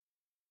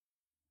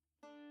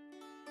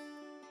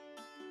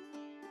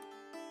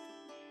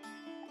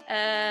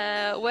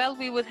Well,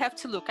 we would have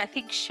to look. I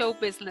think show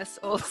business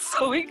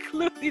also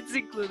is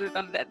included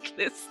on that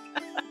list.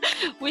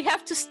 We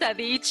have to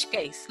study each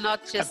case,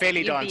 not just a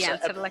belly give dancer. the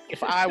answer like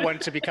If I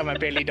want to become a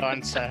belly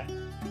dancer.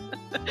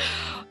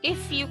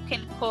 If you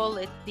can call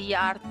it the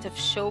art of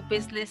show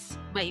business,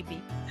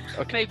 maybe.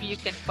 Okay. Maybe you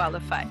can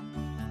qualify.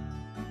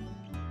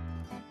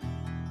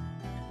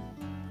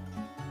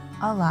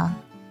 Olá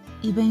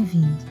e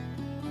bem-vindo.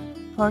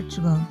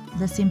 Portugal,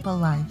 The Simple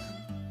Life,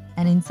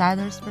 an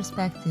insider's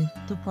perspective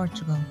to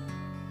Portugal.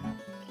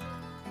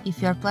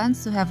 If your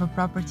plans to have a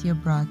property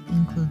abroad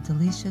include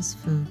delicious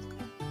food,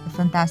 a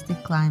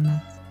fantastic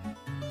climate,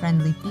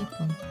 friendly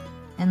people,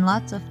 and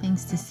lots of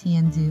things to see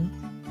and do,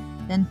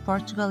 then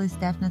Portugal is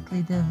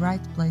definitely the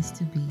right place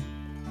to be.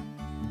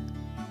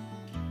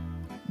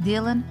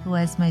 Dylan, who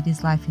has made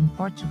his life in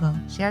Portugal,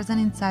 shares an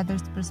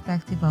insider's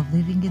perspective of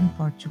living in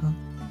Portugal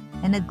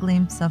and a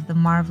glimpse of the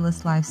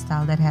marvelous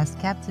lifestyle that has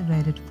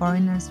captivated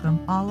foreigners from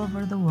all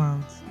over the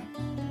world.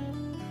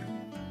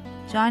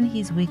 Join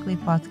his weekly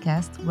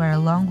podcast where,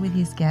 along with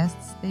his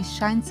guests, they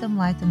shine some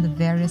light on the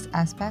various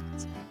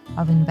aspects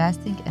of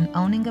investing and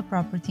owning a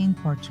property in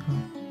Portugal.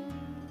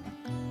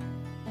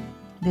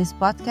 This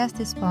podcast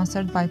is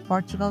sponsored by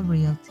Portugal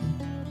Realty.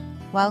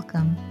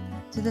 Welcome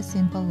to The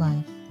Simple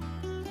Life.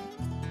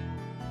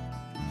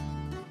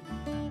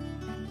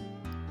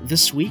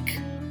 This week,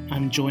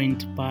 I'm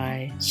joined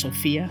by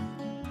Sophia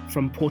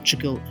from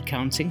Portugal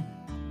Accounting.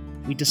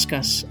 We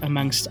discuss,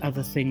 amongst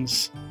other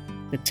things,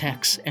 the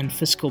tax and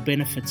fiscal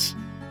benefits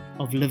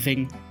of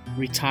living,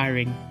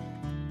 retiring,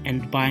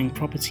 and buying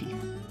property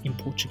in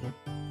Portugal.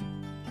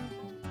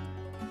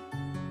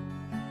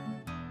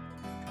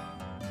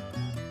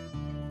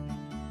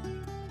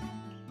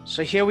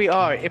 So here we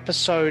are,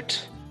 episode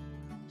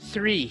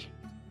 3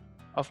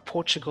 of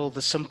Portugal,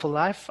 The Simple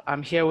Life.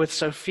 I'm here with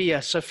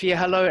Sophia. Sophia,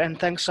 hello, and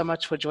thanks so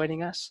much for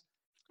joining us.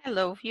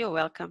 Hello, you're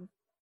welcome.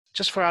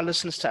 Just for our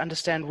listeners to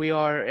understand, we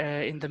are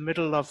in the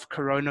middle of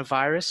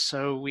coronavirus,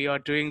 so we are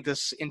doing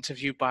this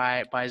interview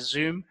by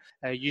Zoom.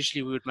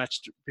 Usually we would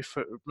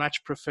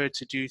much prefer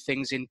to do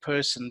things in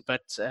person,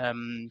 but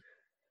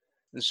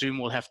Zoom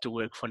will have to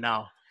work for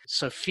now.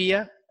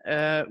 Sophia,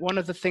 one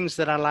of the things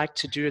that I like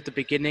to do at the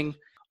beginning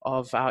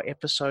of our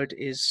episode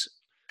is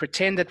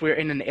pretend that we're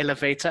in an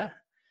elevator.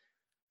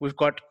 We've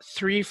got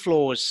 3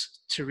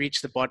 floors to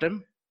reach the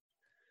bottom.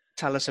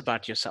 Tell us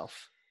about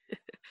yourself.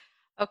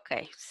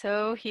 Okay,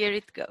 so here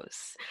it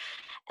goes.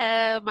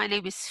 My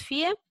name is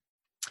Fia,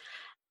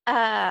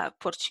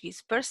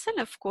 Portuguese person,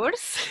 of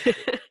course.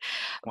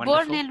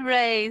 Born and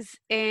raised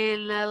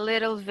in a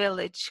little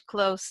village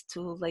close to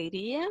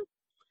Leiria.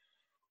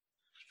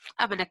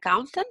 I'm an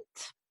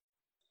accountant.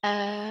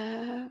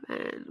 And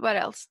what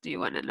else do you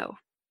want to know?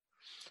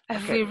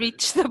 Have we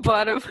reached the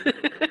bottom?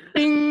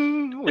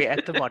 Bing! We're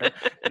at the bottom.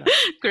 No.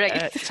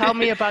 Great. Tell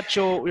me about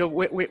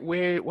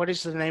what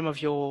is the name of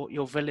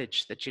your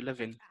village that you live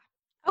in?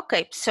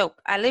 Okay, so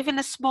I live in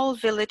a small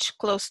village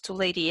close to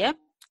Leiria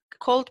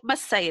called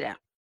Maceira.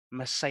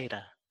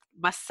 Maceira,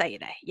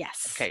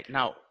 yes. Okay,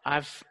 now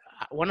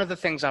one of the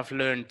things I've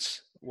learned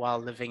while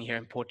living here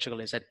in Portugal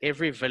is that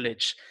every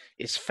village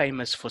is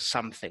famous for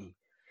something.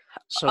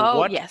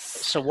 So yes.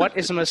 So what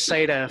is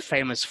Maceira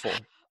famous for?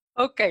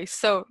 Okay,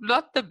 so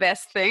not the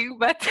best thing,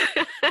 but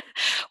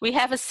we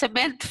have a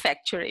cement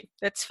factory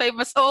that's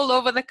famous all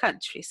over the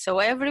country. So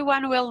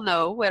everyone will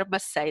know where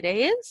Maceira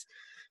is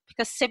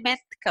because cement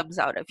comes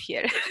out of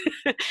here.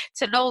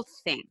 It's an old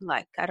thing,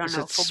 like, I don't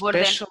know.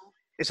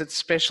 Is it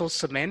special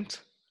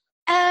cement?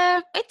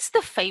 It's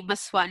the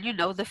famous one,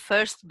 the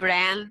first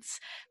brands.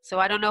 So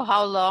I don't know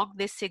how long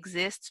this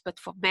exists, but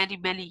for many,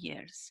 many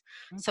years.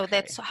 Okay. So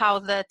that's how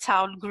the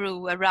town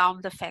grew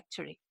around the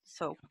factory.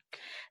 So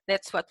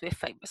that's what we're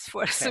famous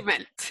for, okay.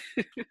 Cement.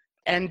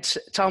 And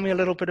tell me a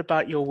little bit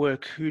about your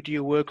work. Who do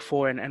you work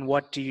for and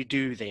what do you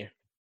do there?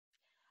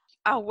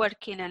 I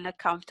work in an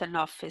accountant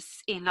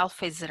office in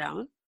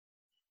Alfeizerão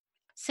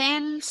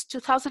since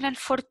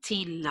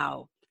 2014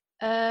 now.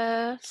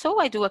 So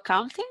I do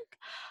accounting.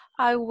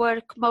 I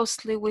work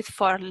mostly with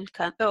foreign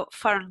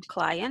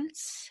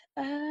clients.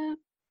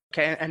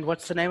 Okay, and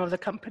what's the name of the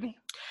company?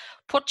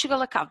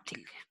 Portugal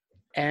Accounting.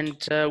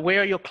 And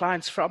where are your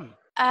clients from?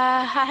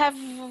 I have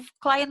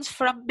clients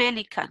from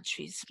many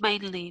countries,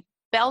 mainly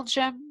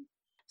Belgium,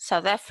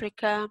 South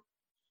Africa,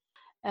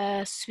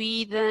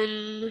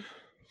 Sweden,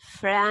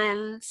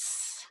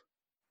 France,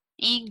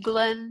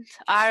 England,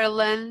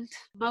 Ireland.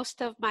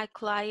 Most of my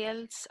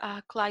clients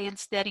are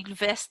clients that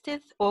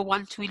invested or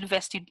want to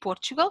invest in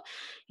Portugal,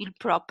 in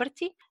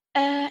property.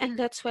 And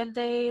that's when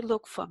they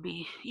look for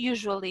me.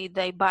 Usually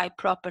they buy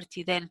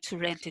property then to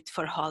rent it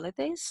for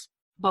holidays,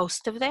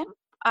 most of them.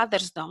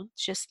 Others don't,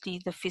 just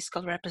need the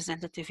fiscal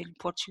representative in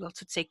Portugal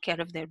to take care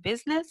of their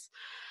business.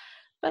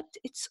 But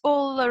it's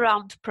all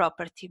around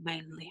property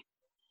mainly.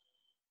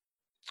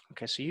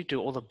 Okay, so you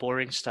do all the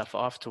boring stuff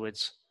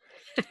afterwards.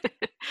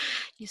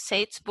 You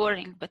say it's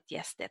boring, but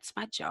yes, that's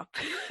my job.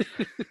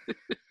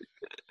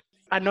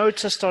 I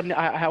noticed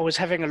I was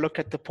having a look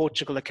at the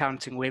Portugal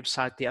accounting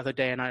website the other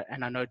day, and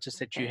I noticed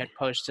that you had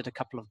posted a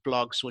couple of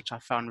blogs, which I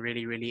found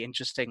really, really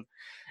interesting.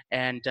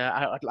 And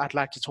I'd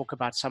like to talk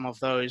about some of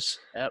those.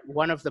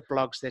 One of the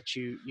blogs that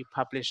you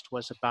published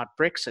was about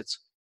Brexit.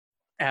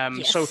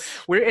 Yes. So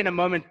we're in a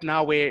moment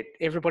now where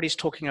everybody's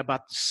talking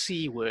about the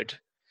C word.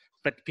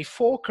 But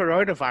before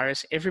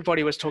coronavirus,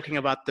 everybody was talking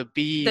about the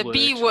B word. The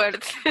B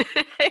word.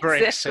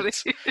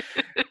 Brexit.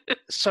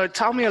 So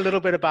tell me a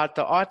little bit about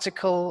the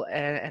article,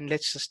 and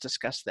let's just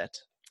discuss that.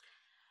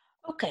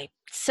 Okay,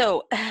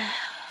 so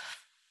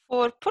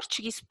for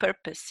Portuguese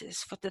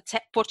purposes, for the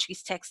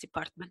Portuguese tax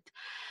department,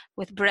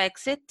 with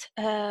Brexit,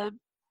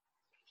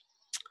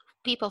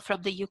 people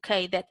from the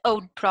UK that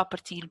own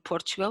property in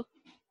Portugal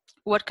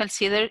were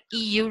considered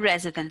EU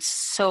residents.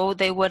 So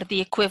they were the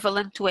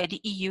equivalent to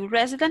any EU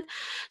resident.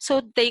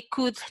 So they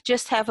could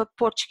just have a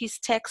Portuguese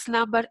tax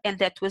number, and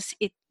that was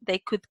it. They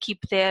could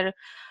keep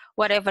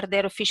whatever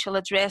their official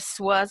address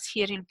was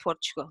here in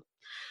Portugal,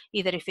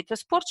 either if it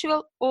was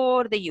Portugal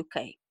or the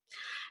UK.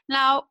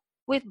 Now,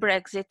 with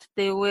Brexit,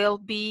 they will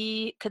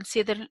be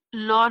considered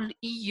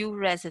non-EU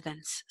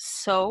residents.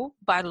 So,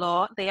 by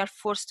law, they are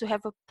forced to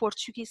have a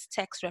Portuguese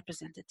tax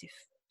representative,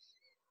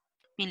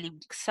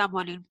 meaning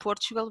someone in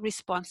Portugal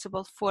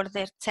responsible for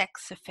their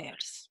tax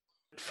affairs.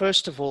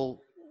 First of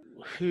all,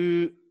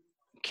 who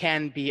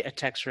can be a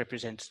tax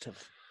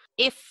representative?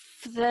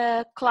 If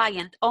the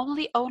client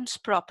only owns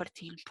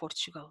property in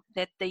Portugal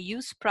that they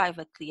use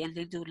privately and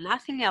they do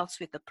nothing else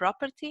with the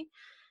property,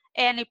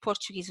 any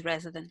Portuguese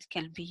resident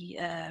can be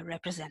a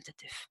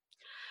representative.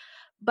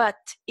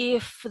 But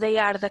if they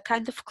are the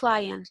kind of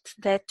client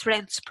that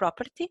rents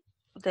property,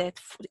 that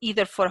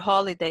either for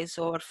holidays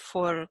or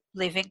for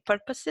living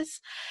purposes,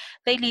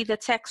 they need a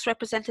tax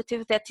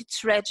representative that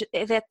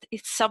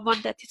it's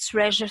someone that is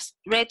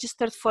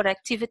registered for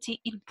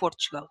activity in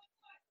Portugal.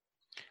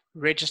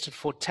 Registered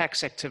for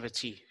tax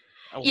activity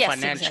or yes,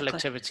 financial exactly.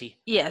 activity.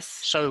 Yes.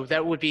 So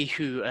that would be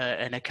who?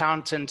 An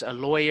accountant, a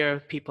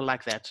lawyer, people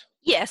like that?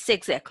 Yes,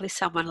 exactly.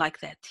 Someone like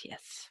that,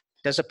 yes.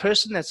 Does a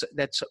person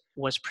that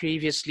was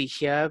previously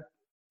here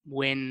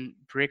when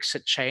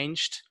Brexit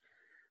changed,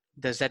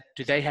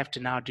 do they have to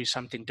now do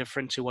something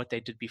different to what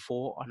they did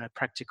before on a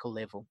practical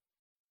level?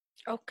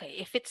 Okay,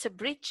 if it's a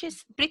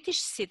British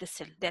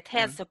citizen that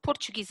has a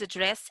Portuguese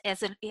address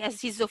as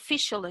his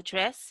official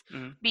address,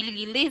 meaning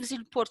he lives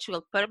in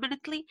Portugal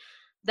permanently,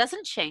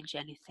 doesn't change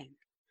anything.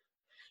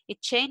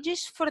 It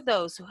changes for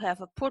those who have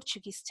a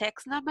Portuguese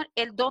tax number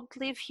and don't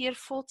live here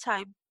full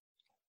time.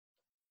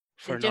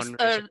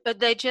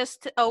 They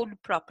just own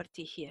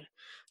property here.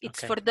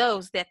 It's for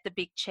those that the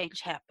big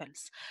change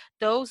happens.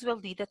 Those will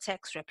need a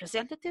tax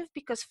representative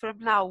because from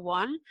now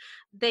on,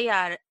 they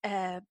are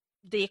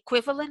the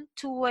equivalent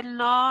to a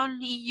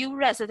non-EU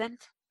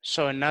resident.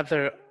 So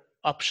another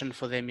option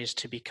for them is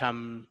to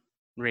become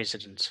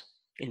residents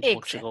in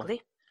Portugal.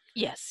 Exactly.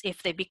 Yes,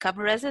 if they become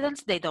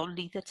residents, they don't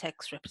need a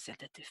tax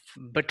representative.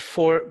 But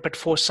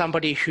for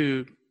somebody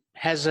who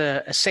has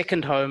a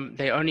second home,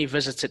 they only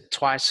visit it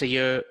twice a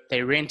year,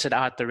 they rent it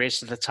out the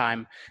rest of the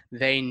time,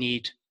 they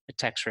need a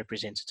tax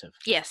representative.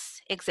 Yes,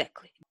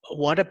 exactly.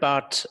 What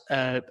about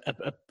a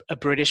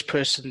British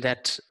person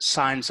that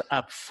signs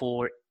up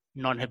for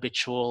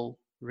non-habitual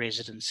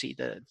residency,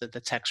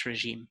 the tax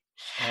regime?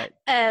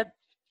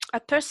 A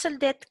person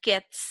that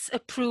gets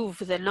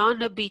approved the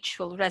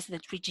non-habitual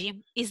resident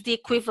regime is the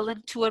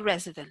equivalent to a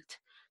resident.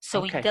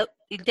 So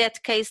in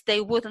that case, they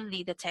wouldn't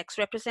need a tax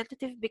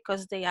representative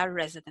because they are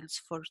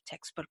residents for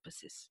tax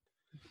purposes.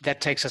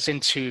 That takes us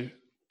into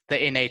the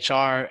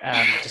NHR,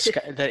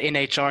 the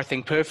NHR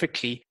thing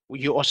perfectly.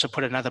 You also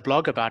put another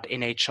blog about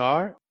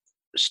NHR.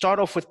 Start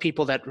off with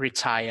people that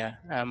retire.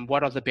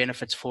 What are the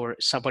benefits for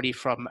somebody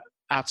from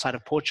outside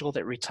of Portugal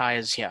that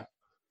retires here?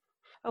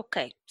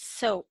 Okay,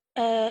 so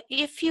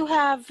if you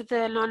have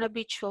the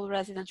non-habitual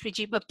resident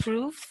regime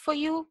approved for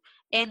you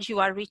and you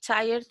are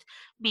retired,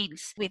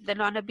 means with the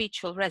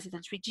non-habitual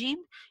resident regime,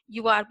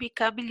 you are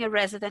becoming a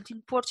resident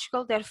in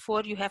Portugal,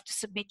 therefore you have to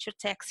submit your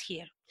tax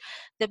here.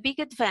 The big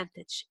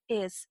advantage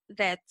is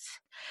that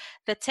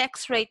the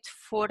tax rate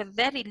for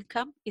that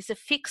income is a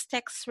fixed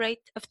tax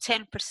rate of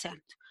 10%,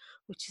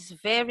 which is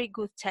very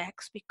good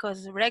tax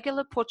because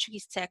regular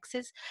Portuguese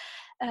taxes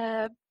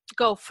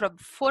go from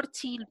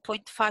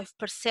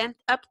 14.5%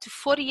 up to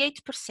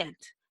 48%.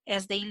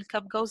 As the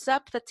income goes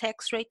up, the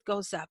tax rate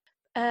goes up.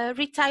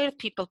 Retired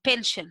people,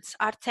 pensions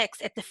are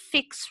taxed at a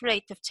fixed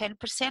rate of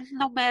 10%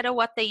 no matter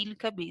what the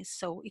income is.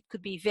 So it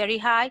could be very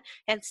high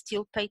and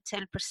still pay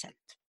 10%.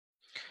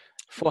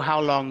 For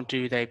how long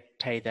do they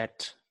pay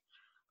that?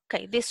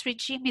 Okay, this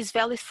regime is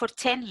valid for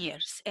 10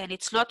 years and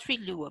it's not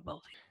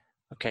renewable.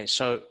 Okay,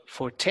 so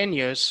for 10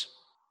 years,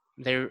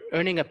 they're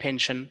earning a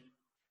pension.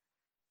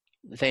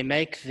 They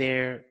make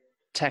their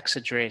tax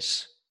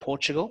address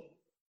Portugal.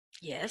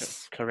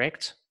 Yes.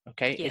 Correct?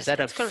 Okay. Yes, is that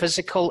a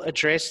physical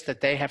address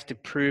that they have to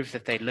prove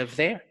that they live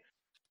there?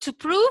 To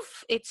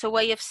prove, it's a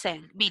way of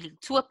saying, meaning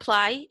to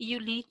apply, you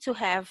need to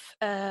have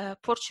a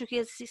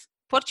Portuguese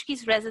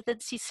Portuguese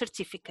residency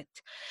certificate.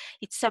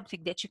 It's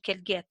something that you can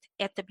get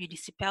at the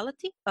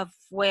municipality of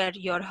where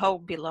your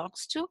home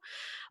belongs to.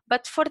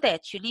 But for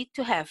that, you need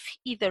to have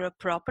either a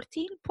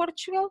property in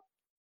Portugal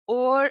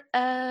or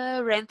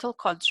a rental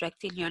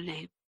contract in your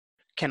name.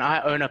 Can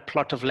I own a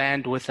plot of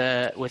land with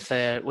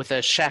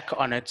a shack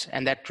on it,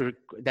 and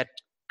that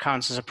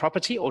counts as a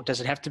property, or does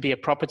it have to be a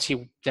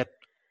property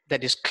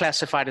that is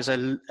classified as a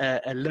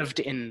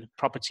lived-in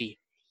property?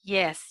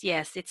 Yes,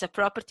 it's a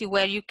property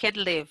where you can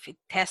live. It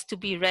has to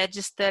be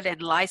registered and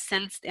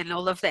licensed and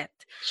all of that.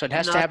 So it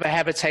has to have a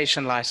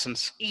habitation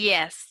license?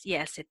 Yes,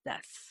 it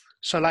does.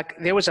 So like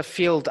there was a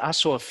field, I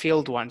saw a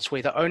field once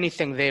where the only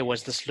thing there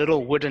was this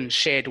little wooden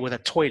shed with a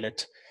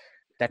toilet.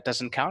 That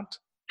doesn't count?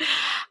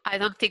 I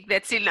don't think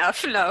that's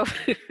enough, no.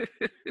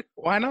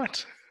 Why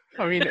not?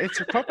 I mean, it's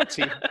a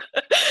property.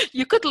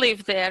 You could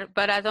live there,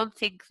 but I don't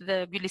think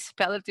the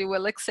municipality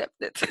will accept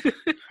it.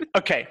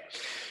 Okay.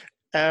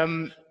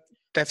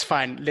 That's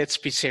fine. Let's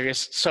be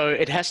serious. So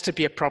it has to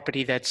be a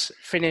property that's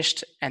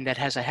finished and that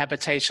has a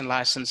habitation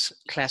license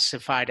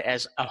classified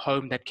as a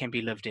home that can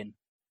be lived in.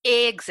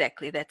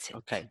 Exactly, that's it.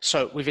 Okay.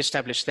 So we've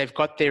established they've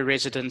got their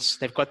residence,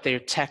 they've got their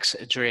tax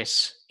address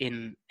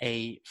in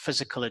a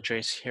physical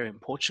address here in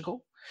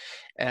Portugal.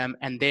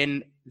 And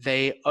then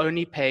they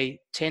only pay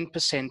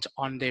 10%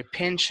 on their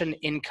pension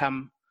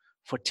income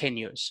for 10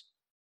 years.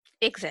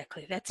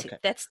 Exactly, that's it.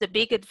 That's the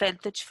big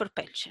advantage for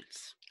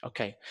pensions.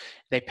 Okay.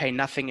 They pay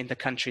nothing in the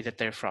country that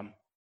they're from?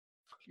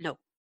 No.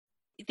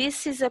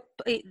 This is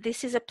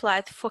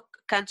applied for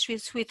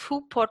countries with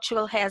whom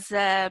Portugal has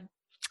a,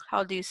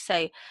 how do you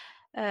say,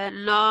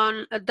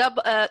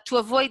 to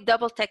avoid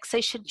double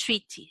taxation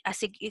treaty. I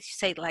think if you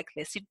say it like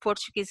this, in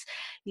Portuguese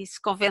is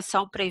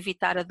Convenção para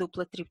evitar a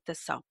dupla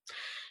tributação.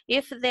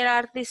 If there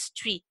are this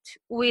treaty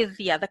with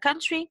the other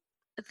country,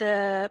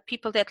 the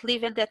people that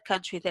live in that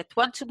country that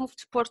want to move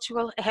to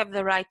Portugal have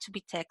the right to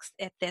be taxed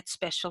at that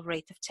special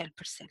rate of 10%.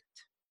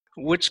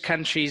 Which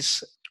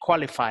countries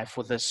qualify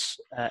for this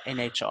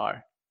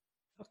NHR?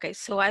 Okay,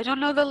 so I don't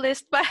know the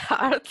list by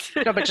heart.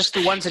 No, but just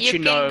the ones that you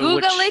know. You can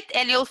Google it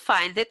and you'll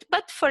find it.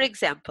 But for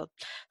example,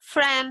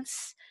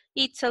 France,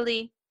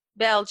 Italy,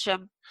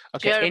 Belgium,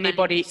 Germany,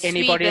 anybody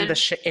Sweden.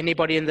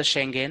 Anybody in the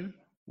Schengen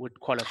would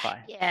qualify.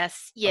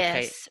 Yes,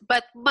 okay.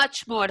 But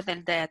much more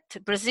than that.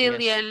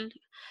 Brazilian,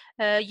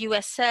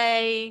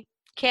 USA,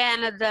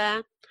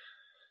 Canada.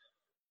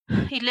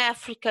 In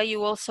Africa,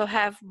 you also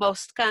have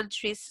most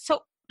countries.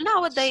 So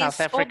nowadays,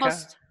 South Africa.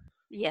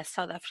 Yes,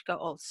 South Africa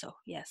also,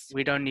 yes.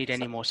 We don't need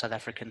any more South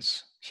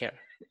Africans here.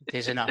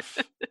 There's enough.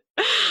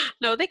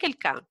 No, they can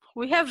come.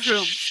 We have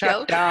room.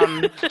 Shut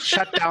down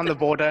the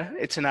border.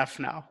 It's enough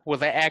now. Well,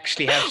 they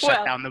actually have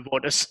shut down the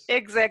borders.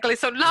 Exactly.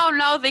 So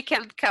now they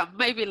can come,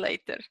 maybe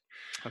later.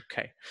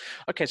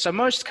 Okay, so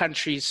most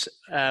countries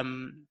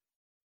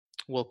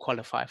will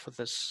qualify for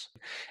this.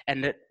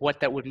 And what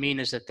that would mean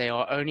is that they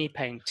are only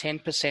paying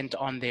 10%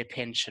 on their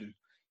pension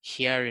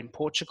here in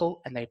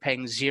Portugal, and they're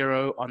paying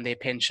 0 on their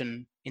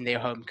pension in their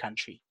home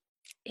country.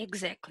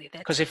 Exactly.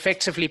 Because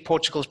effectively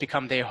Portugal's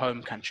become their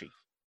home country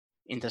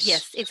in this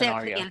Yes, exactly.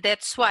 scenario. And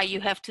that's why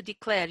you have to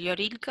declare your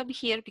income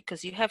here,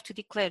 because you have to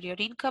declare your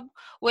income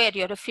where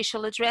your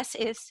official address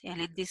is, and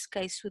in this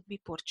case would be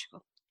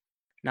Portugal.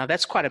 Now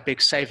that's quite a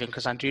big saving,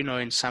 because I do know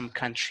in some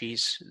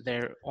countries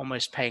they're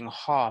almost paying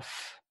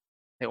half.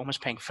 They're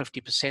almost paying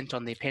 50%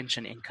 on their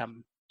pension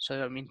income.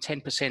 So I mean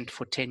 10%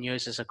 for 10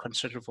 years is a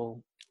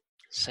considerable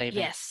saving.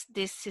 Yes,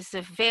 this is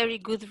a very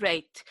good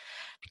rate,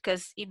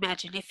 because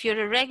imagine if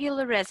you're a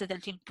regular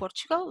resident in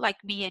Portugal,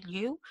 like me and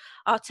you,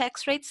 our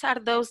tax rates are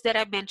those that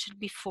I mentioned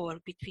before,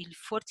 between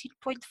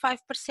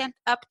 14.5%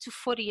 up to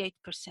 48%.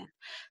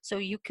 So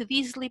you could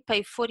easily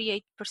pay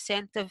 48%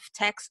 of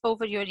tax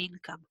over your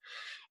income,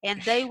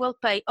 and they will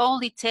pay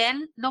only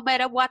 10 no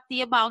matter what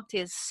the amount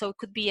is. So it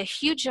could be a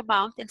huge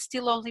amount and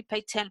still only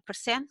pay 10%.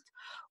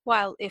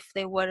 While if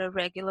they were a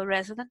regular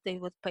resident, they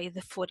would pay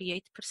the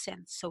 48%.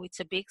 So it's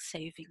a big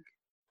saving.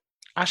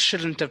 I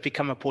shouldn't have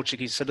become a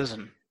Portuguese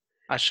citizen.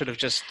 I should have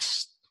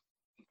just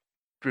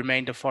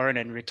remained a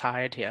foreigner and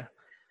retired here.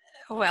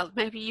 Well,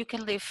 maybe you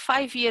can live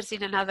 5 years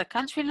in another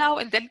country now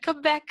and then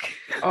come back.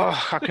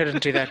 Oh, I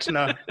couldn't do that.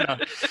 No.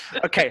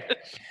 Okay.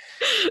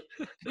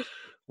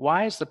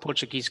 Why is the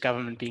Portuguese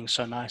government being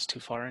so nice to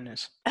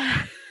foreigners?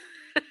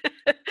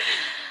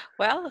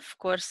 Well, of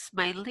course,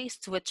 mainly is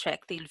to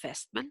attract the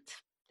investment.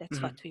 That's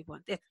what we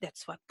want.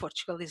 That's what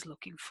Portugal is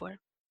looking for.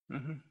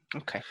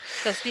 Okay.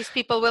 Because these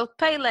people will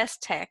pay less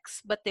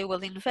tax, but they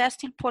will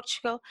invest in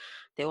Portugal.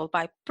 They will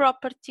buy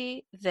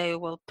property. They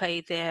will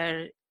pay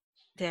their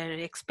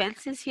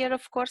expenses here,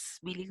 of course,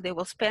 meaning they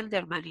will spend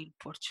their money in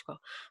Portugal.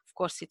 Of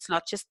course, it's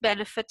not just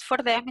benefit for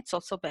them, it's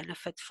also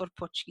benefit for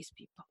Portuguese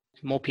people.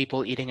 More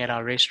people eating at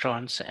our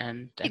restaurants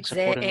and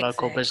supporting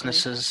local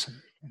businesses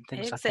and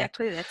things like that.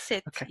 Exactly, that's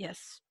it, okay.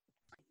 Yes.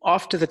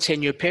 After the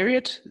 10-year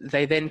period,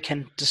 they then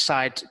can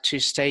decide to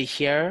stay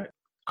here,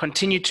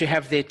 continue to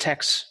have their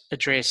tax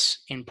address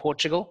in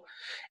Portugal,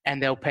 and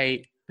they'll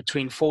pay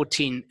between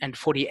 14 and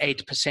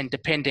 48%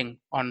 depending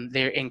on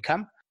their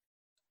income.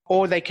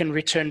 Or they can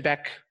return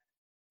back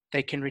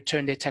they can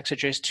return their tax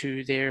address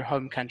to their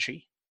home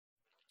country.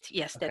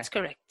 Yes, Okay. that's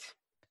correct.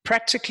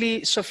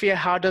 Practically, Sophia,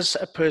 how does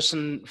a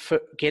person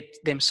get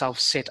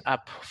themselves set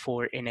up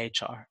for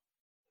NHR?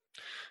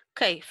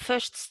 Okay,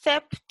 first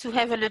step, to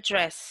have an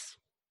address,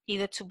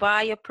 either to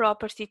buy a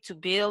property, to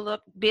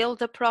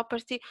build a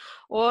property,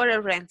 or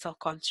a rental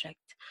contract.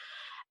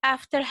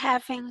 After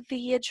having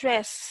the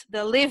address,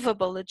 the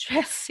livable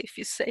address, if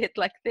you say it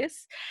like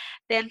this,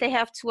 then they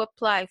have to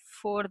apply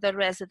for the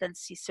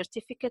residency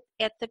certificate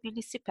at the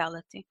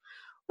municipality.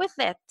 With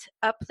that,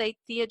 update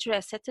the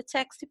address at the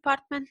tax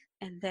department,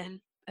 and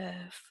then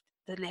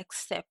the next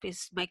step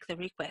is make the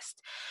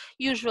request.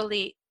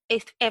 Usually,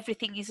 if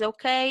everything is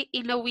okay,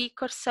 in a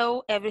week or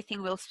so,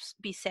 everything will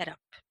be set up.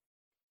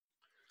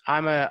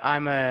 I'm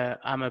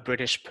a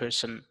British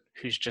person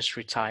who's just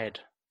retired.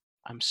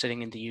 I'm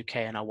sitting in the UK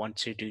and I want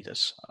to do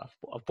this.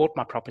 I've bought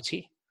my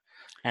property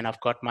and I've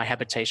got my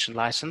habitation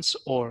license,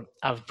 or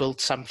I've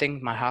built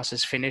something, my house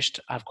is finished,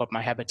 I've got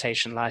my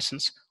habitation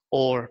license,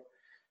 or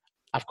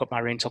I've got my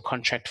rental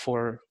contract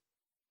for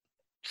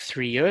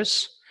 3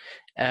 years.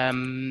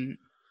 Do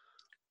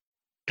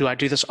I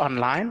do this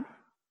online?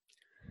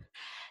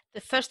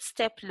 The first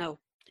step, no.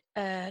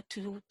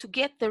 To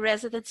get the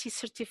residency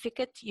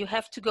certificate, you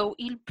have to go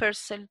in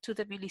person to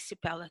the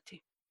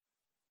municipality.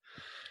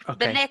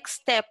 Okay. The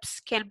next steps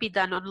can be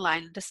done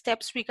online. The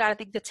steps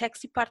regarding the tax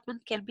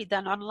department can be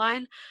done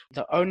online.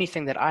 The only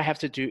thing that I have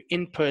to do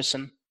in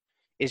person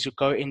is you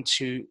go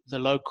into the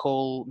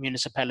local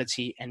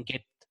municipality and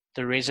get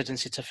the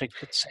residence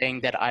certificate saying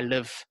that I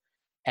live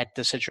at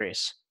this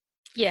address.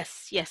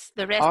 Yes, yes.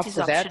 The rest is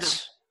optional.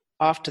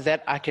 After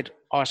that, I could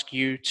ask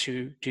you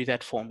to do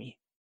that for me.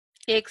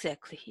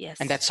 Exactly, yes.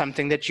 And that's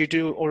something that you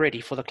do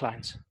already for the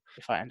clients,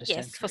 if I understand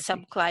Yes, correctly. for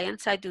some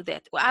clients I do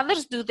that. Well,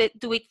 others do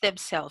it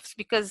themselves,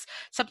 because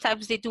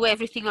sometimes they do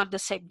everything on the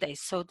same day.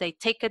 So they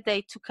take a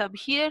day to come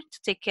here to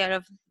take care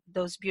of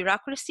those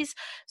bureaucracies,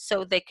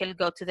 so they can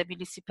go to the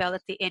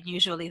municipality, and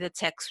usually the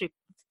tax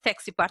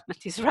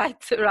department is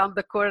right around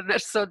the corner,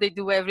 so they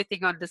do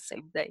everything on the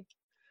same day.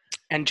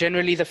 And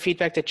generally the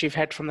feedback that you've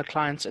had from the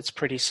clients, it's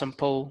pretty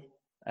simple.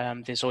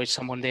 There's always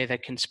someone there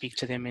that can speak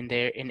to them in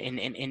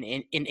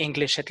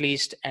English at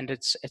least, and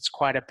it's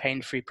quite a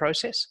pain-free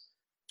process.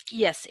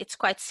 Yes, it's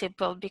quite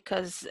simple,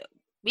 because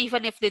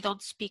even if they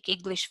don't speak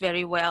English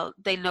very well,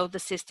 they know the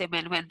system,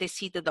 and when they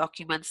see the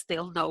documents,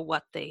 they'll know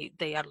what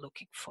they are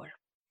looking for.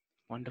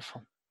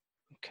 Wonderful.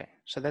 Okay,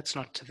 so that's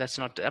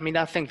not. I mean,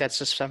 I think that's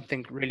just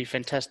something really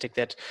fantastic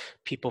that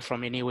people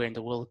from anywhere in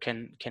the world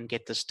can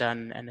get this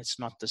done, and it's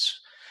not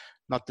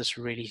this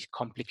really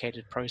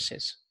complicated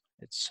process.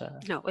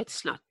 No,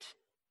 it's not.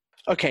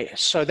 Okay,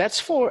 so that's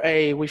for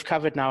we've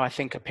covered now, I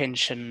think, a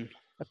person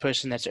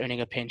that's earning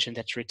a pension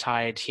that's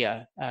retired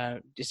here.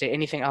 Is there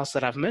anything else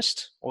that I've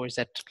missed, or is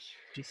that,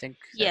 do you think?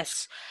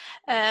 Yes,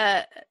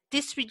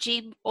 this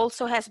regime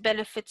also has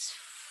benefits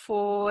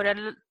for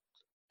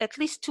at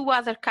least two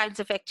other kinds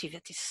of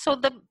activities. So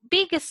the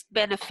biggest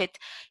benefit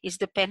is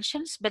the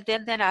pensions, but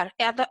then there are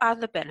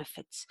other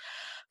benefits.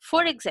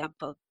 For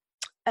example,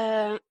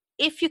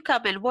 if you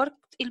come and work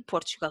in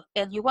Portugal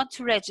and you want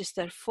to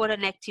register for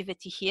an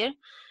activity here,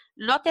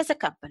 not as a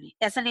company,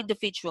 as an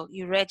individual,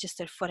 you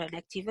register for an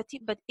activity,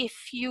 but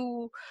if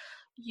you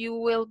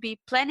will be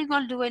planning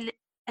on doing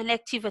an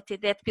activity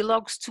that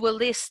belongs to a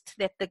list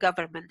that the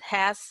government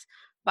has,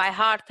 by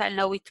heart I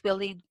know it will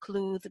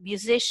include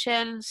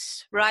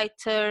musicians,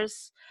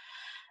 writers,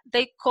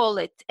 they call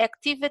it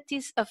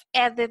activities of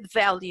added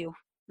value.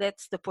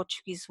 That's the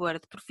Portuguese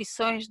word,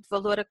 profissões de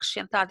valor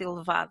acrescentado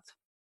elevado.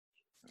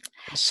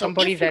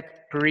 Somebody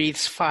that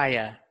breathes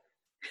fire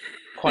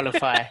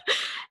qualify?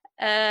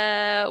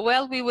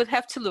 Well, we would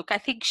have to look. I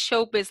think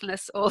show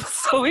business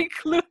also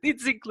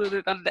is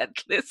included on that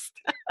list.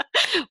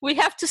 We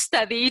have to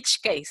study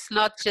each case,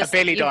 not just a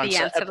belly give dancer.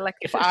 The answer like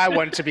if I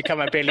want to become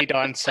a belly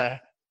dancer.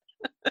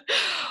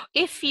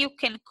 If you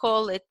can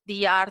call it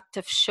the art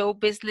of show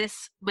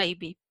business,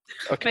 maybe.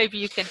 Okay. Maybe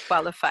you can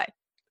qualify.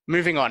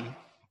 Moving on.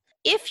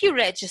 If you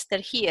register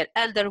here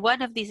under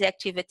one of these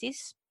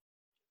activities,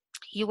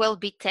 you will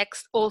be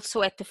taxed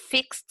also at a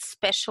fixed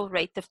special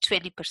rate of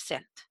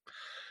 20%.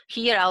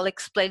 Here I'll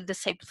explain the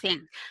same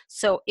thing.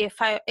 So if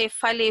I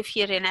live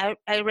here and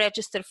I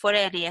register for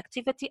any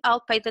activity,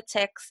 I'll pay the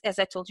tax, as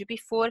I told you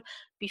before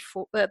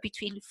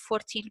between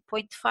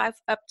 14.5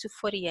 up to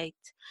 48.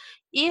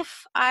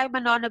 If I'm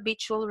a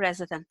non-habitual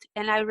resident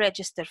and I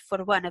register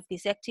for one of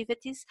these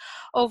activities,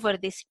 over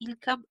this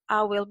income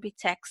I will be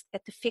taxed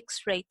at a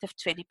fixed rate of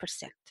 20%.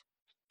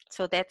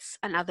 So that's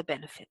another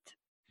benefit.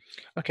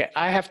 Okay,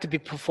 I have to be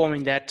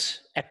performing that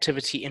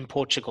activity in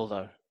Portugal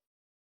though.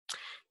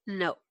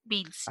 No,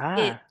 means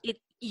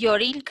your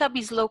income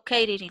is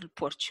located in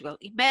Portugal.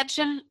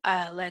 Imagine,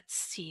 let's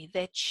see,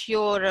 that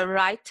you're a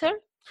writer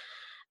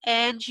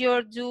and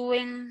you're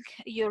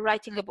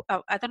writing a book.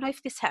 Oh, I don't know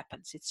if this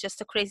happens. It's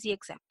just a crazy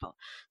example.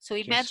 So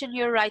imagine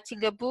You're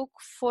writing a book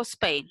for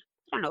Spain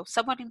I don't know,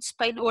 someone in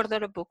Spain order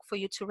a book for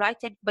you to write,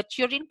 but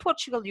you're in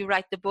Portugal, you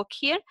write the book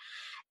here,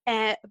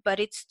 but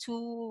it's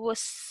to a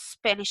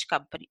Spanish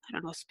company, I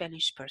don't know,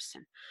 Spanish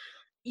person.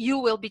 You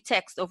will be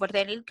taxed over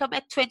that income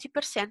at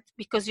 20%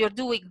 because you're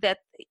doing that,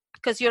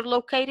 because you're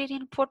located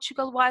in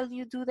Portugal while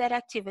you do that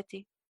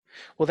activity.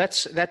 Well,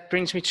 that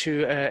brings me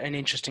to an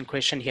interesting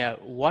question here.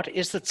 What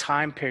is the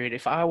time period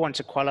if I want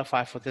to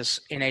qualify for this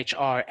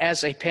NHR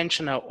as a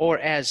pensioner or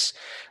as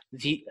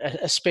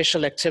a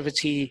special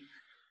activity,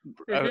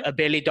 a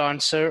belly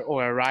dancer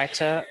or a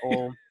writer?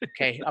 Or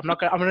okay, I'm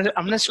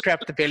gonna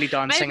scrap the belly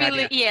dancing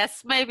idea.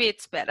 Yes, maybe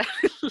it's better.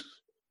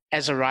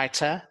 As a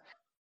writer,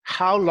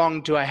 how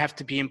long do I have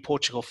to be in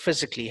Portugal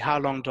physically? How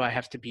long do I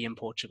have to be in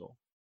Portugal?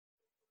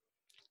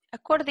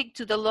 According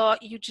to the law,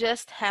 you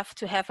just have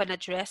to have an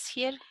address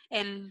here,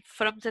 and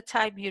from the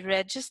time you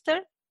register,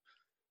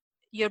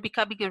 you're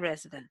becoming a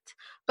resident.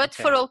 But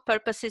for all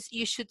purposes,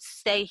 you should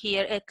stay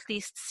here at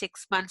least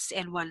 6 months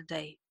and 1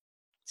 day.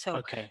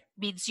 So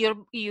means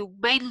you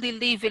mainly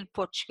live in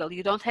Portugal.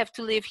 You don't have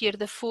to live here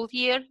the full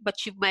year,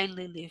 but you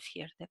mainly live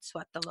here. That's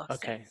what the law says.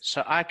 Okay,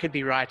 so I could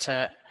be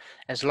writer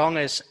as long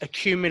as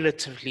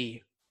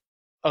accumulatively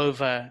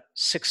over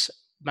 6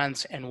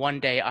 months and 1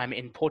 day I'm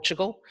in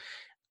Portugal.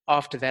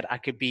 After that, I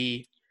could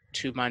be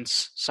 2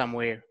 months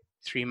somewhere,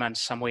 3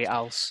 months somewhere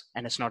else,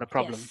 and it's not a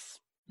problem. Yes.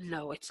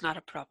 No, it's not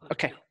a problem.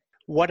 Okay. No.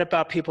 What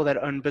about people that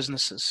own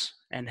businesses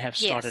and have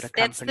started a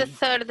company? That's the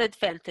third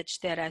advantage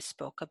that I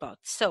spoke about.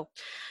 So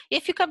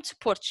if you come to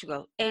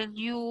Portugal and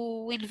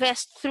you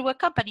invest through a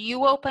company,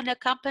 you open a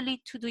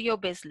company to do your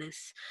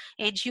business,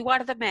 and you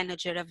are the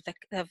manager of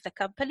the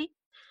company,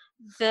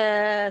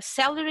 the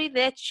salary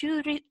that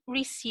you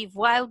receive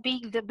while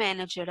being the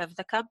manager of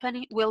the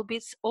company will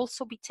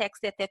also be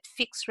taxed at that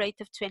fixed rate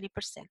of 20%.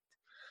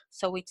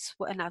 So it's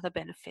another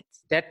benefit.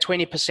 That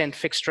 20%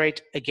 fixed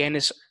rate, again,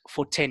 is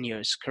for 10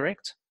 years,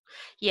 correct?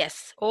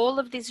 Yes, all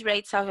of these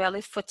rates are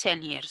valid for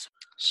 10 years.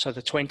 So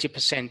the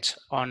 20%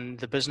 on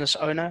the business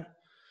owner,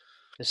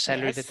 the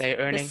salary that they're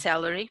earning. The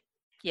salary,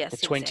 yes.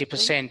 The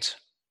 20%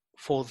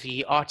 for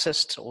the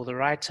artist or the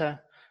writer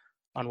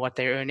on what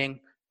they're earning,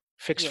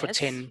 fixed for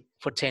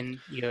 10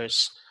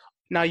 years.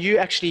 Now you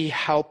actually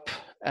help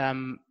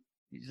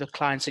the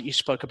clients that you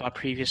spoke about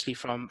previously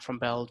from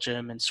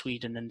Belgium and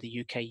Sweden and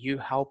the UK. You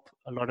help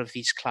a lot of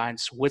these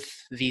clients with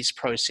these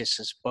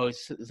processes,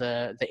 both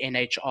the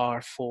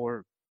NHR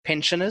for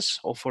pensioners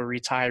or for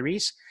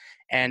retirees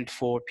and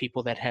for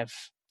people that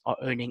are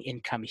earning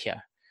income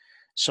here.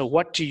 So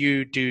what do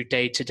you do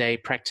day to day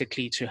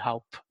practically to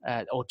help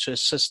or to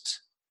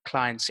assist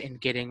clients in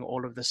getting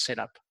all of this set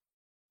up?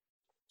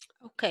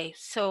 Okay,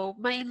 so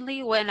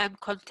mainly when I'm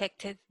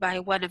contacted by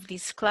one of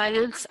these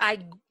clients, I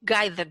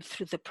guide them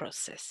through the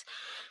process.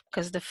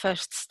 Because the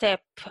first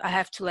step, I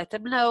have to let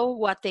them know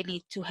what they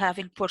need to have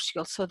in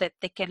Portugal so that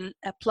they can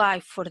apply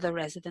for the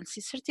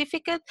residency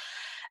certificate.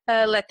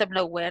 Let them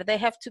know where they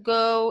have to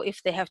go,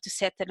 if they have to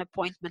set an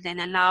appointment and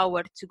an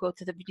hour to go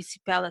to the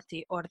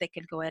municipality, or they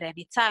can go at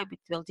any time. It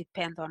will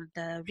depend on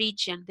the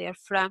region they're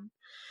from.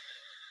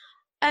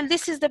 And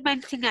this is the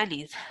main thing I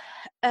need.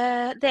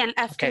 Then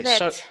after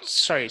that...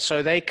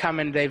 So they come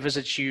and they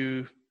visit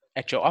you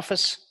at your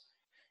office?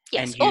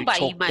 Yes, and you or by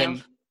talk email.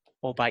 Them,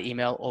 or by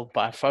email or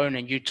by phone,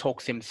 and you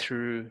talk them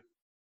through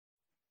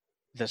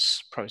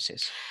this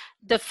process?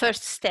 The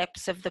first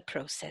steps of the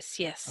process,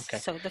 yes. Okay.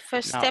 So the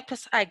first step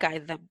is I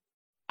guide them.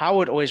 I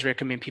would always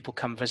recommend people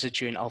come visit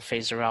you in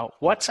Alfeizerão.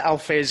 What's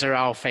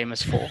Alfeizerão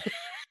famous for?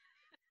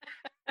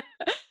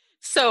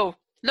 So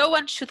no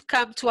one should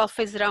come to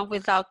Alfeizerão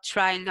without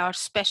trying our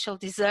special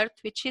dessert,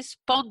 which is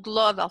pão de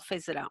ló de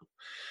Alfeizerão.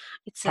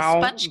 It's a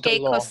sponge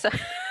cake or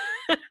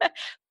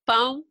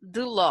pão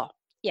de ló.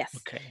 Yes.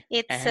 Okay.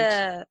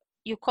 It's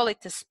you call it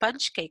a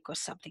sponge cake or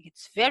something.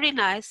 It's very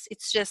nice.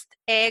 It's just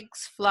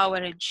eggs, flour,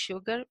 and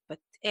sugar, but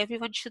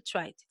everyone should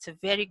try it. It's a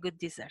very good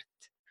dessert.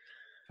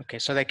 Okay,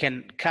 so they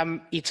can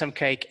come eat some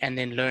cake and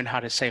then learn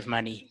how to save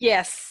money.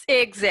 Yes,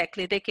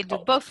 exactly. They can do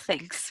both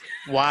things.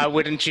 Why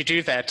wouldn't you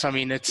do that? I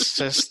mean, it's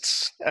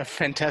just a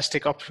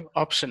fantastic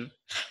option.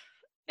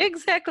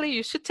 Exactly.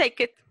 You should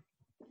take it.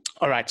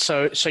 All right.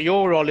 So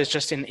your role is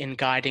just in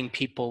guiding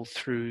people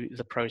through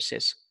the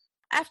process.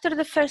 After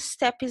the first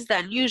step is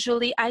done,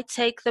 usually I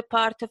take the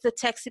part of the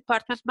tax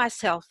department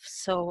myself.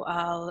 So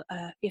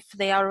if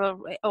they are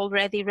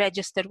already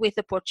registered with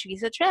the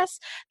Portuguese address,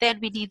 then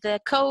we need a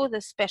code, a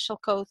special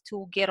code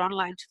to get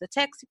online to the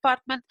tax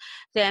department.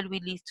 Then we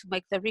need to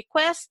make the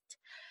request,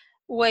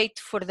 wait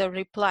for the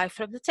reply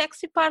from the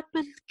tax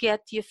department,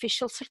 get the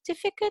official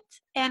certificate,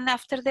 and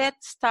after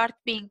that start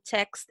being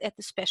taxed at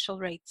the special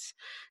rates.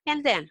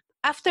 And then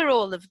after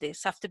all of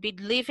this, after being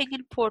living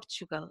in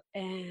Portugal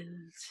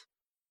and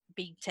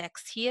being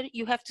taxed here,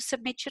 you have to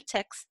submit your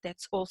tax.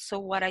 That's also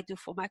what I do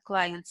for my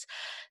clients.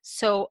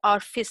 So our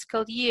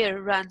fiscal year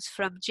runs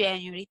from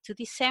January to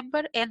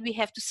December, and we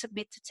have to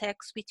submit the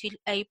tax between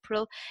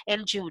April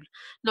and June.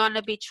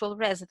 Non-habitual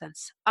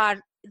residents are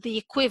the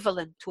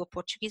equivalent to a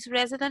Portuguese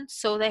resident,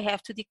 so they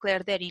have to declare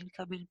their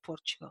income in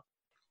Portugal.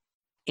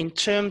 In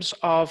terms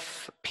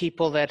of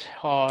people that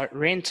are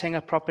renting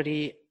a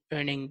property,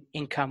 earning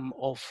income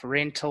off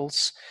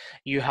rentals,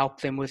 you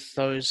help them with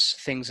those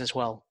things as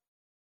well,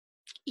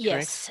 correct?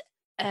 Yes.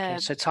 Okay,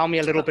 so tell me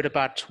a little bit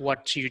about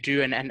what you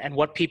do and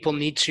what people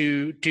need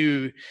to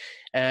do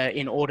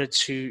in order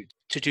to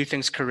do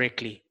things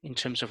correctly in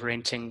terms of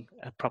renting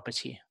a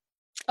property.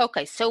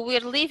 Okay, so we're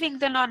leaving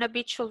the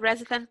non-habitual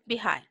resident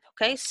behind.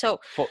 Okay, so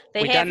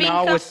they we're have done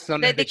now income,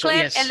 with they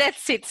declare, yes. and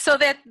that's it. So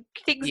that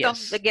things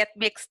Yes. don't get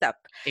mixed up.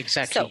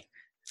 Exactly. So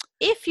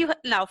if you,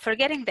 now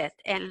forgetting that,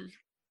 and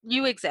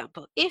new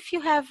example, if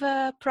you have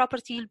a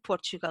property in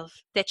Portugal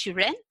that you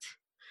rent,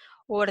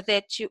 or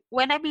that you,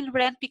 when I mean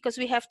rent, because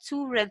we have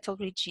two rental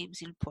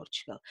regimes in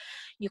Portugal.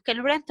 You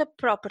can rent a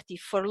property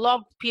for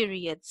long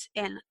periods,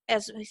 and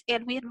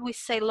when we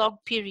say long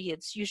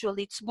periods,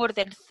 usually it's more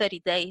than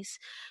 30 days,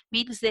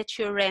 means that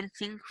you're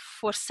renting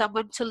for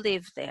someone to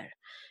live there.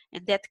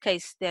 In that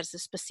case, there's a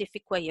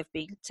specific way of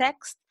being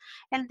taxed.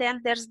 And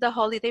then there's the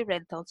holiday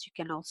rentals. You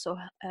can also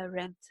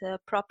rent a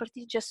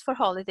property just for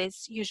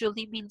holidays,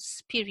 usually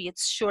means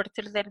periods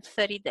shorter than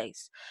 30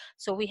 days.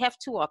 So we have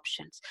two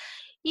options.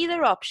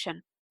 Either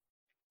option,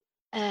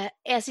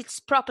 as it's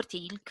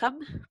property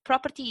income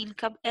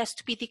has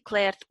to be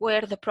declared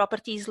where the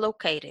property is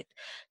located.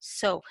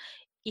 So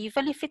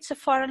even if it's a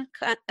foreign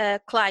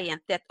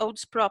client that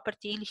owns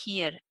property in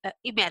here,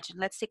 imagine,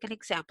 let's take an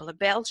example, a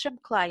Belgian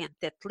client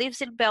that lives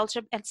in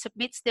Belgium and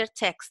submits their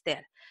tax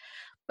there,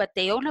 but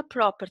they own a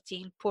property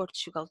in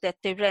Portugal that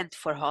they rent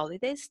for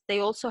holidays, they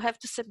also have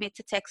to submit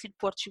a tax in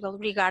Portugal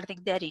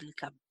regarding their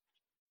income.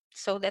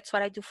 So that's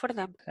what I do for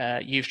them.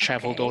 You've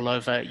traveled all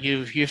over.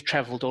 You've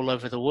traveled all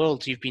over the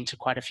world. You've been to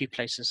quite a few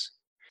places.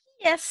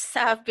 Yes,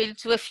 I've been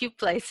to a few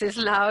places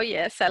now.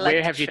 Yes, I like to travel.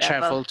 Where have you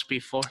traveled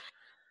before?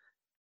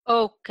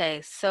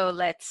 Okay, so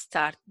let's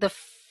start. The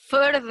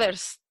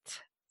furthest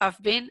I've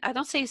been, I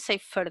don't say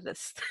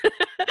furthest.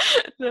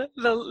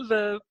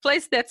 the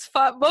place that's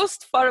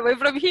most far away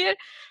from here,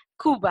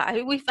 Cuba.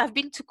 I've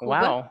been to Cuba.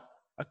 Wow.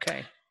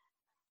 Okay.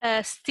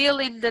 Still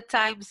in the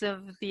times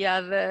of the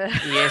other.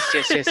 Yes.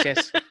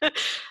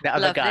 The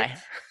other guy. It.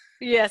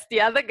 Yes,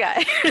 the other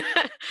guy.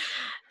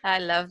 I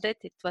loved it.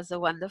 It was a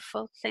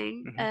wonderful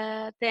thing.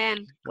 Mm-hmm.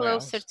 Then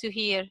closer to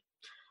here,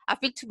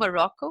 I've been to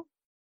Morocco.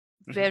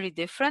 Very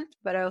different,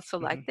 but I also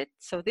liked it.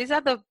 So these are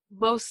the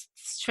most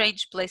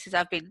strange places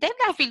I've been. Then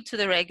I've been to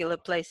the regular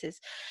places: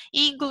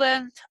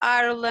 England,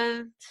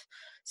 Ireland,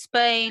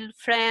 Spain,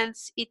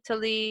 France,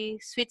 Italy,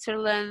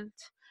 Switzerland,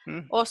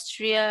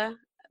 Austria.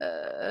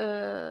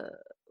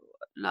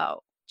 Now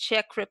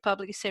Czech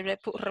Republic, say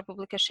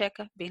Republika Czech,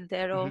 been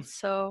there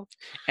also.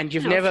 And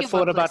you've never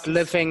thought about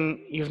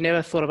living. You've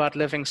never thought about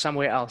living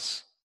somewhere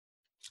else.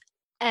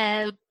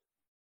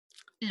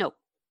 No.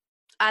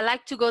 I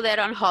like to go there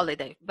on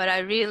holiday, but I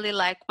really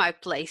like my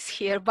place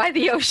here by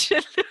the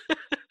ocean.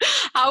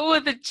 I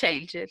wouldn't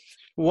change it.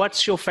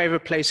 What's your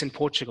favorite place in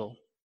Portugal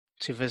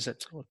to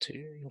visit, or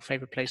your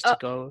favorite place to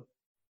go?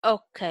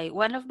 Okay,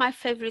 one of my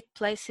favorite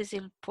places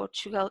in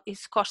Portugal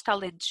is Costa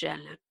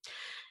Alentejana.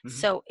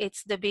 So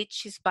it's the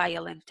beaches by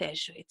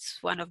Alentejo. It's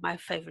one of my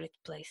favorite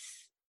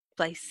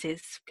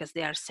places because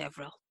there are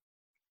several.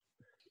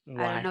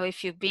 Why? I don't know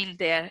if you've been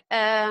there.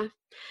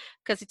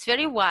 Because it's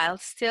very wild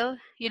still.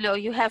 You know,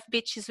 you have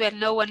beaches where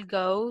no one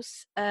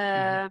goes.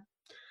 They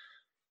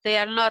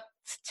are not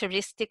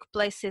touristic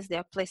places. They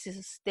are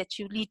places that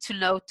you need to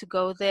know to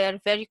go there.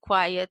 Very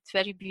quiet,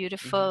 very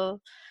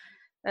beautiful.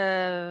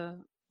 The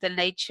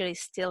nature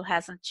still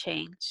hasn't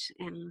changed.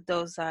 And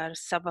those are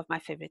some of my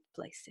favorite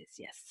places,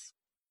 yes.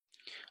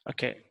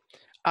 Okay.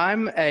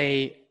 I'm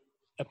a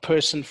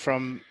person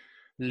from,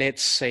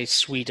 let's say,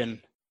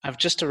 Sweden. I've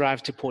just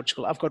arrived to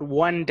Portugal. I've got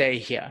 1 day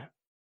here.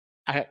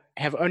 I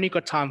have only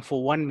got time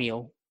for one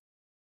meal.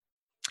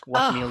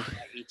 What meal do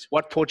I eat?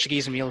 What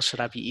Portuguese meal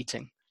should I be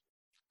eating?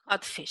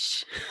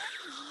 Codfish.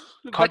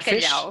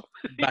 Codfish?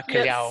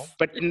 Bacalhau.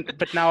 Yes.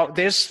 But now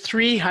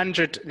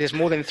there's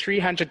more than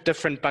 300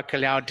 different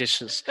bacalhau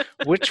dishes.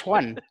 Which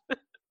one?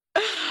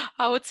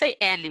 I would say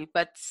any,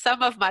 but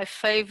some of my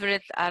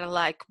favorite are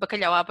like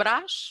bacalhau à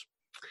Brás.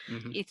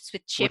 It's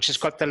with chips. Which has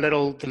got the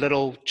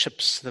little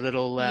chips, the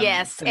little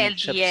yes, and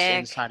chips the egg.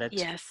 inside it.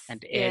 Yes,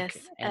 and egg.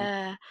 Yes.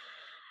 And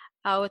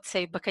I would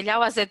say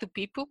bacalhau azé do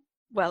pipo.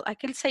 Well, I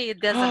can say it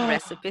doesn't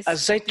recipes.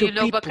 Azé do you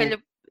know pipo?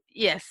 Bacalhau?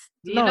 Yes.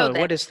 Do you no, know that?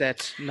 What is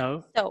that?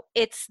 No. So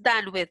it's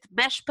done with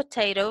mashed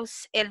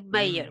potatoes and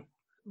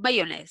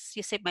mayonnaise.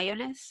 You say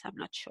mayonnaise? I'm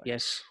not sure.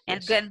 Yes.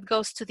 And then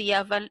goes to the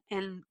oven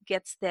and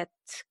gets that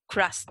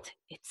crust.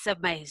 It's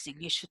amazing.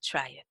 You should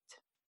try it.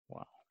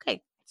 Wow.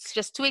 Okay. It's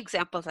just two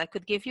examples. I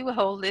could give you a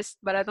whole list,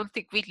 but I don't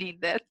think we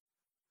need that.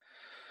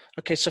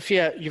 Okay,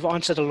 Sophia, you've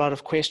answered a lot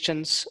of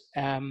questions,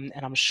 and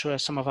I'm sure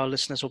some of our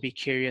listeners will be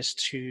curious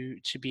to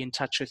be in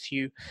touch with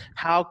you.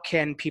 How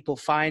can people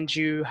find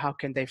you? How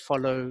can they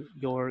follow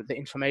the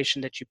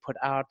information that you put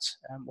out?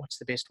 What's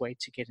the best way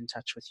to get in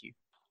touch with you?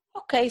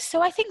 Okay,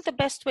 so I think the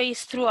best way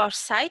is through our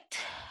site.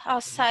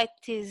 Our site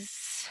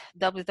is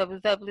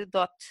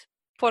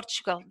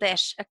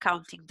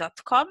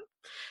portugal-accounting.com.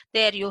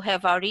 There you'll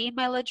have our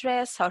email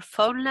address, our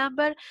phone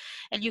number,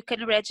 and you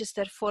can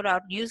register for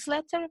our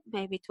newsletter.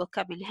 Maybe it will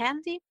come in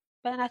handy,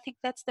 but I think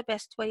that's the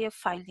best way of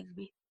finding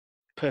me.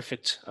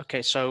 Perfect.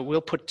 Okay, so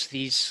we'll put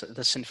this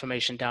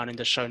information down in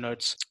the show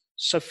notes.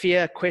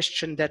 Sophia, a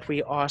question that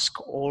we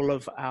ask all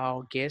of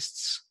our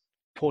guests: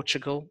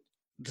 Portugal,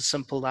 the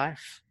simple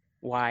life.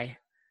 Why?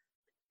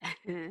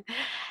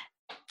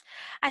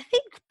 I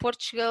think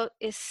Portugal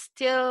is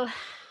still,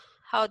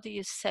 how do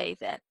you say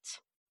that?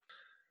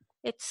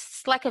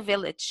 It's like a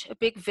village, a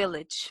big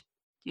village.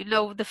 You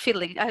know the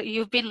feeling.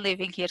 You've been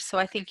living here, so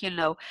I think you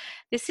know.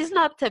 This is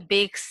not a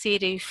big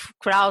city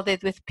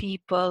crowded with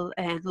people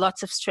and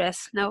lots of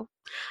stress. No,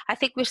 I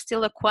think we're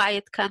still a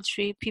quiet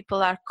country.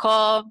 People are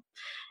calm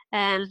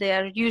and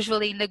they're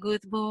usually in a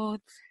good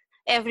mood.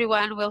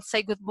 Everyone will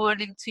say good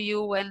morning to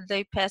you when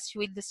they pass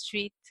you in the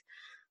street.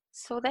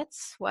 So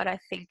that's what I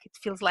think. It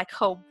feels like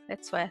home.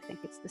 That's why I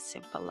think it's the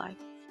simple life.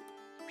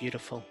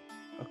 Beautiful.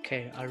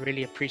 Okay, I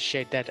really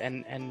appreciate that,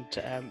 and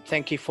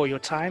thank you for your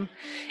time.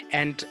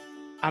 And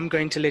I'm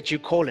going to let you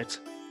call it.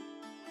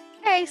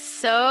 Okay,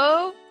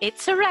 so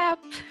it's a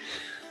wrap.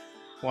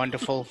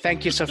 Wonderful.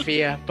 Thank you,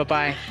 Sophia.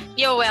 Bye-bye.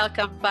 You're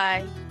welcome.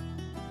 Bye.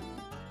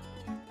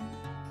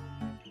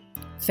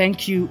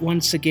 Thank you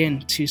once again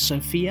to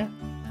Sophia,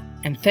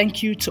 and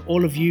thank you to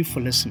all of you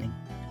for listening.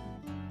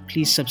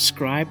 Please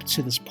subscribe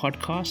to this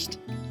podcast,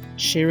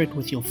 share it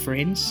with your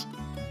friends,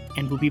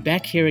 and we'll be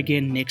back here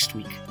again next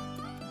week,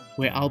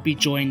 where I'll be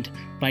joined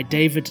by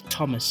David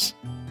Thomas,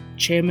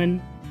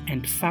 Chairman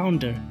and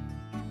Founder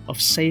of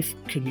Safe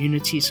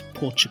Communities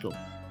Portugal.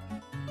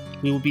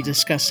 We will be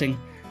discussing,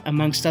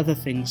 amongst other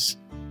things,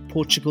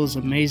 Portugal's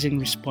amazing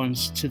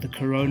response to the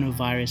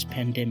coronavirus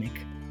pandemic.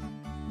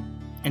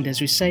 And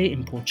as we say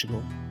in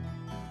Portugal,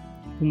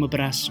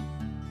 abraço,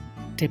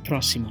 até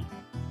próxima.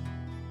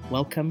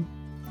 Welcome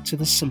to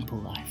the simple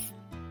life.